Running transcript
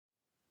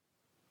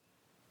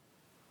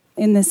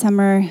In the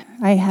summer,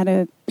 I had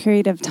a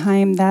period of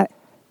time that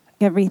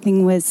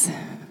everything was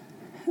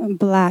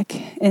black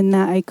and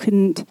that I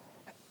couldn't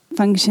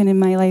function in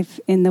my life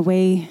in the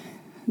way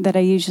that I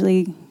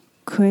usually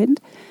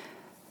could.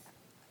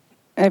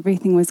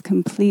 Everything was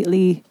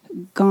completely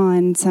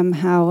gone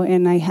somehow,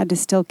 and I had to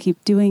still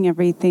keep doing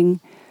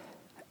everything.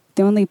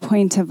 The only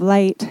point of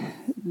light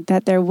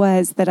that there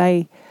was that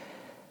I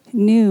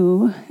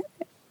knew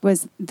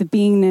was the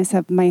beingness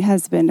of my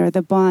husband, or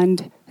the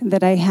bond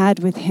that I had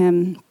with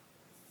him.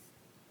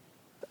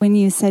 When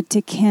you said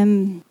to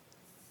Kim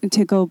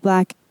to go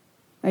black,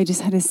 I just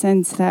had a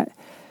sense that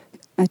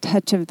a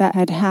touch of that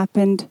had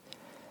happened.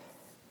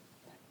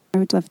 I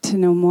would love to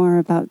know more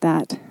about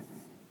that.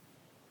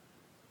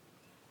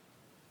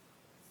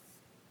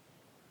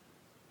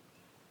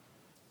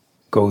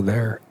 Go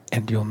there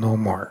and you'll know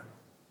more.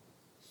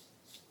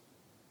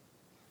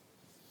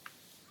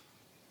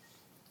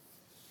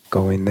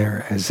 Going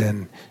there as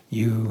in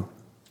you,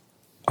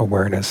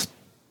 awareness,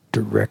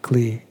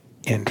 directly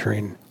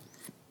entering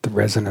the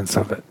resonance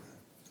of it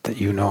that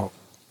you know,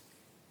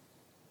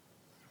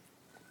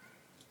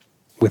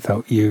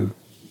 without you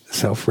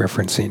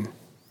self-referencing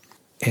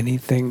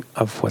anything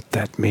of what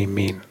that may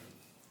mean.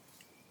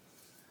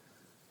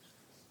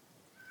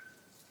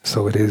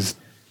 So it is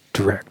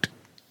direct.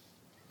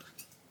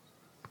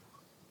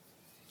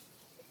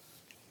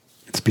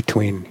 It's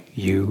between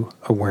you,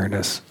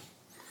 awareness,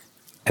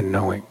 and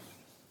knowing.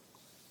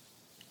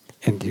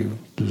 And you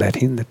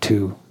letting the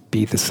two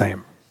be the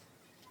same,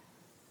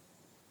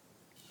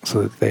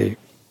 so that they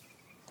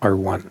are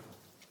one.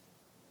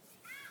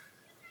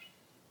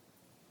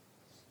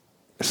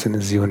 As soon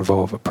as you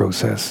involve a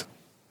process,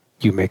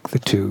 you make the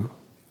two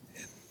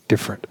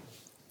different.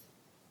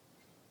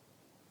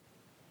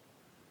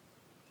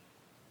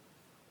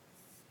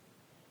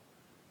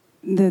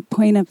 The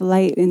point of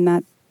light in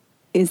that,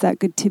 is that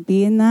good to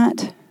be in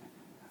that?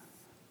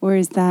 Or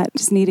is that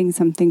just needing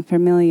something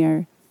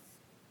familiar?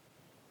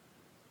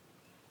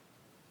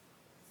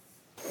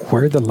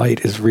 Where the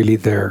light is really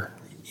there,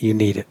 you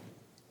need it.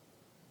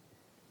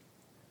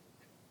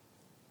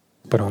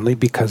 But only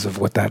because of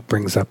what that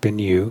brings up in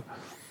you,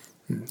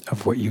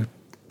 of what you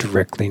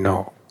directly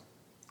know.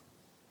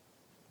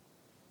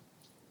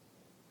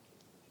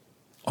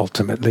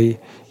 Ultimately,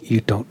 you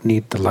don't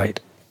need the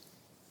light.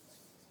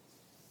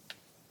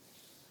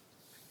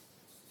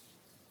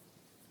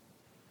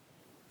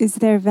 Is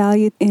there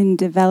value in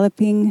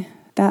developing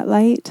that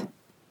light?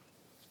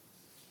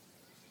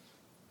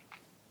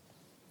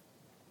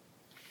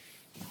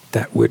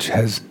 That which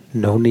has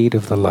no need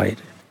of the light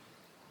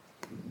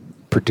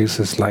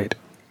produces light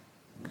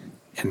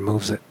and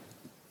moves it.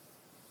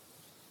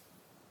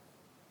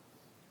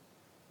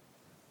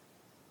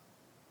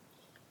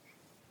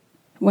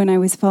 When I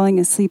was falling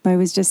asleep, I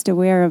was just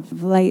aware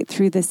of light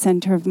through the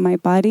center of my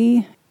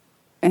body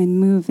and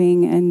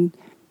moving, and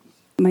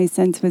my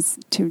sense was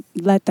to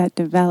let that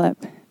develop.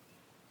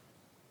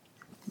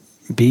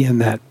 Be in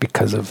that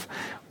because of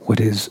what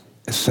is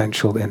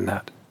essential in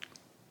that.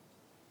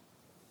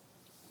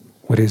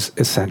 What is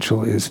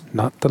essential is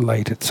not the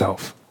light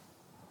itself,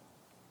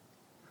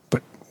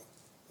 but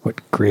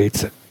what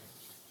creates it.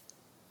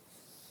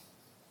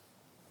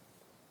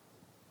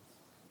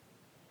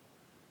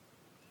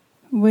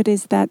 What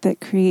is that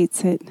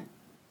creates it?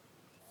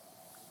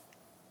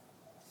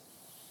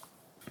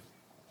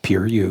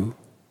 Pure you,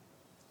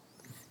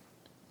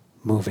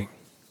 moving.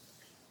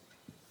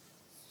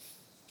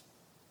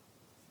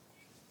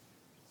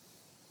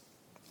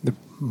 The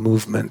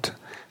movement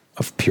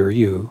of pure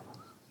you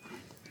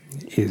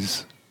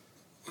is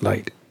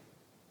light.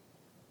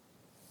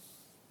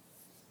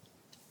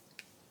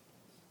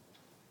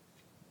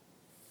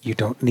 You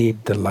don't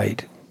need the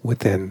light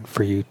within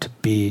for you to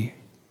be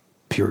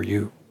pure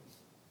you.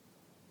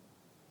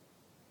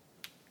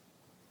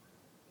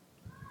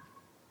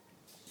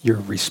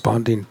 You're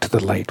responding to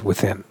the light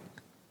within,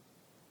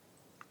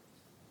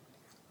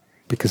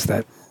 because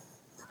that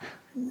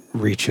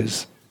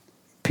reaches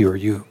pure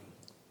you.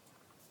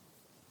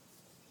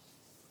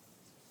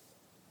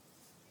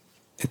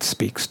 It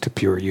speaks to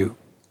pure you.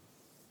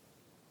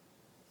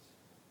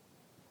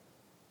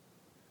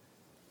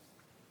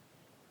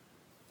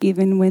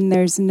 Even when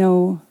there's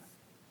no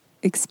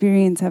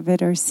experience of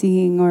it or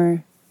seeing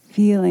or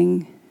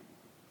feeling,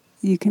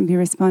 you can be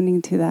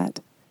responding to that.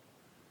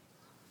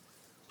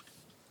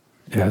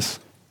 Yes.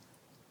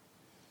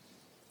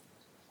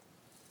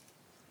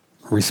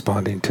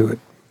 Responding to it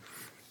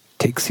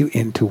takes you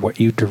into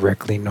what you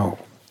directly know.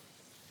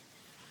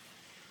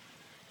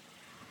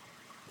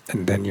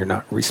 And then you're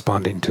not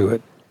responding to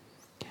it.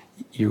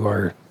 You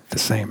are the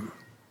same.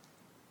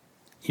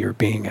 You're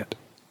being it.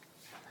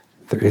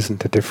 There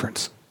isn't a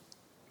difference.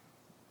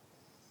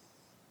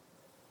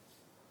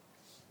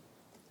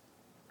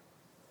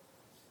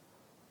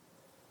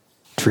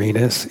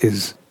 Treeness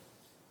is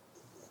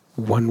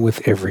one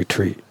with every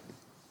tree.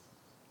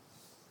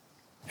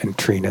 And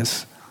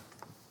treeness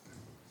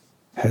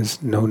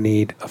has no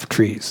need of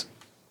trees.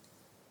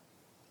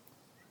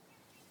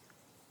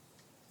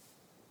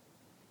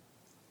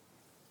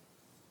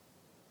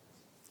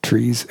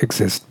 trees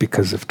exist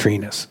because of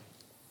treeness.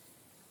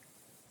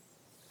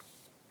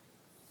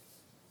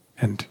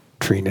 And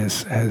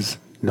treeness has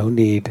no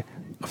need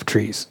of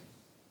trees.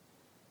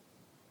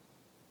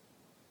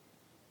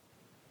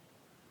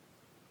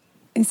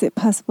 Is it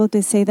possible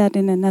to say that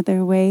in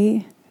another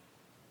way?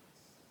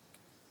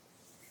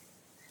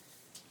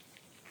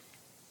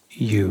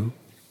 You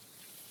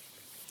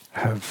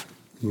have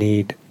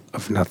need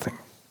of nothing.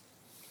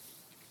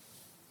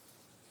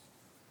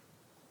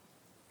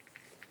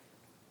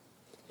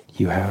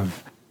 You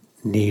have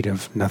need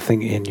of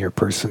nothing in your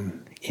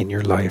person, in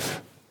your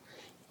life,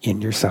 in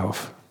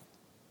yourself.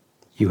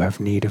 You have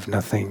need of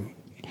nothing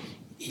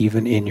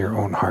even in your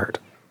own heart.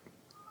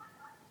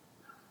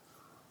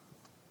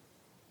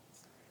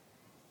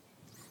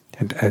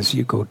 And as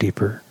you go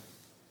deeper,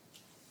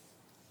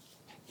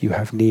 you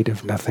have need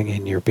of nothing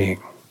in your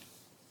being.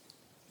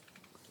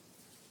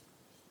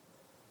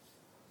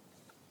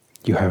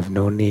 You have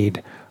no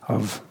need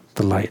of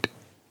the light.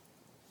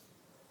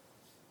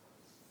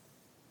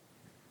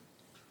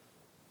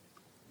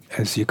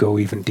 As you go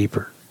even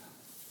deeper,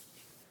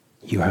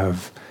 you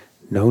have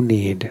no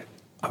need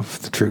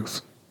of the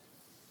truth.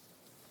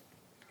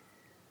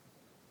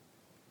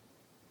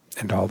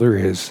 And all there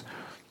is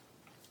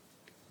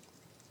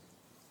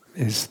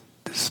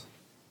this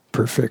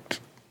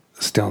perfect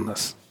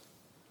stillness,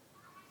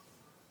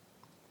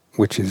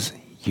 which is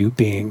you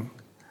being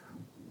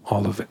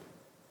all of it.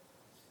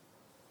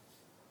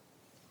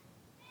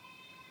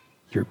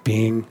 You're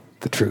being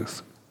the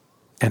truth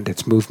and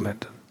its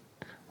movement,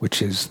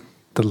 which is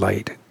the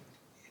light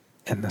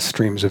and the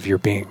streams of your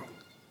being,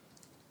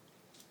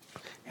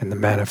 and the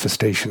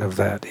manifestation of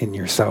that in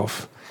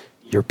yourself,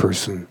 your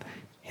person,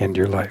 and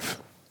your life.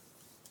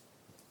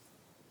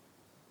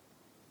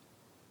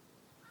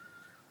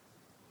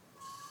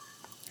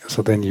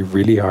 So then you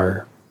really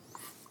are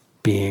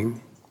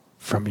being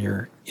from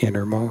your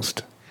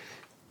innermost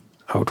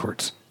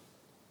outwards.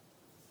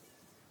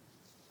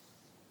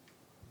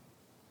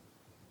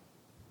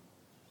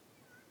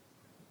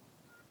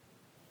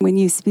 When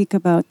you speak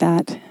about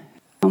that,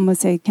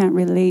 almost I can't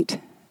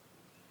relate.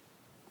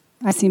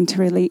 I seem to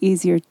relate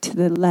easier to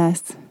the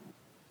less.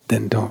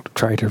 Then don't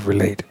try to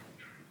relate.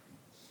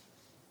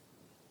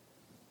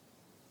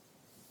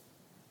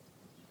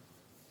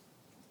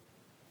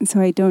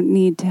 So I don't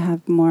need to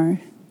have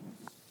more.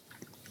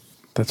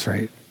 That's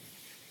right.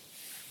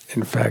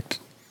 In fact,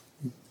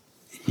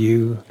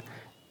 you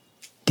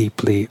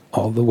deeply,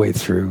 all the way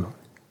through,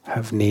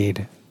 have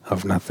need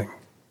of nothing.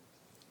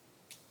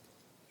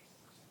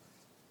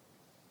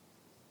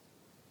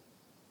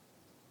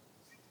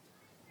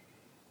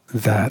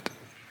 That,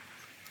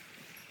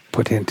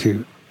 put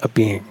into a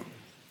being,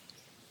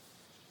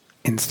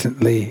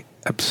 instantly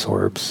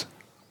absorbs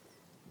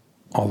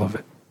all of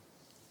it.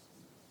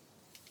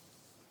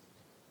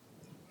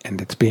 And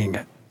it's being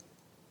it.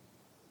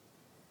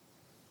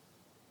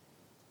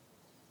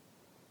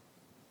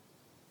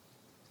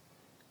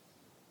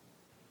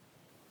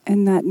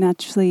 And that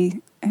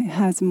naturally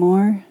has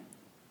more.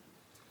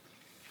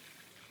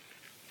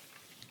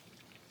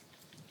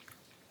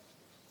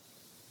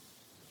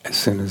 As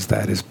soon as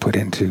that is put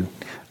into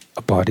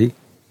a body,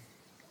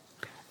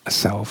 a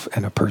self,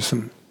 and a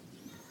person,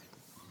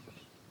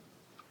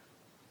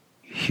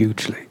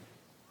 hugely.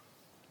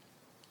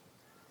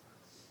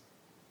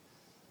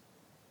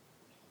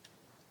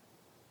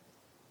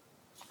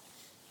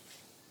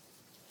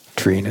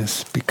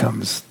 Treeness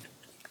becomes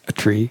a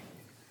tree,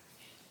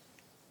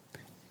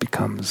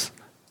 becomes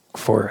a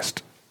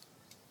forest.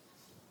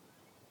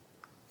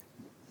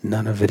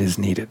 None of it is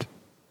needed.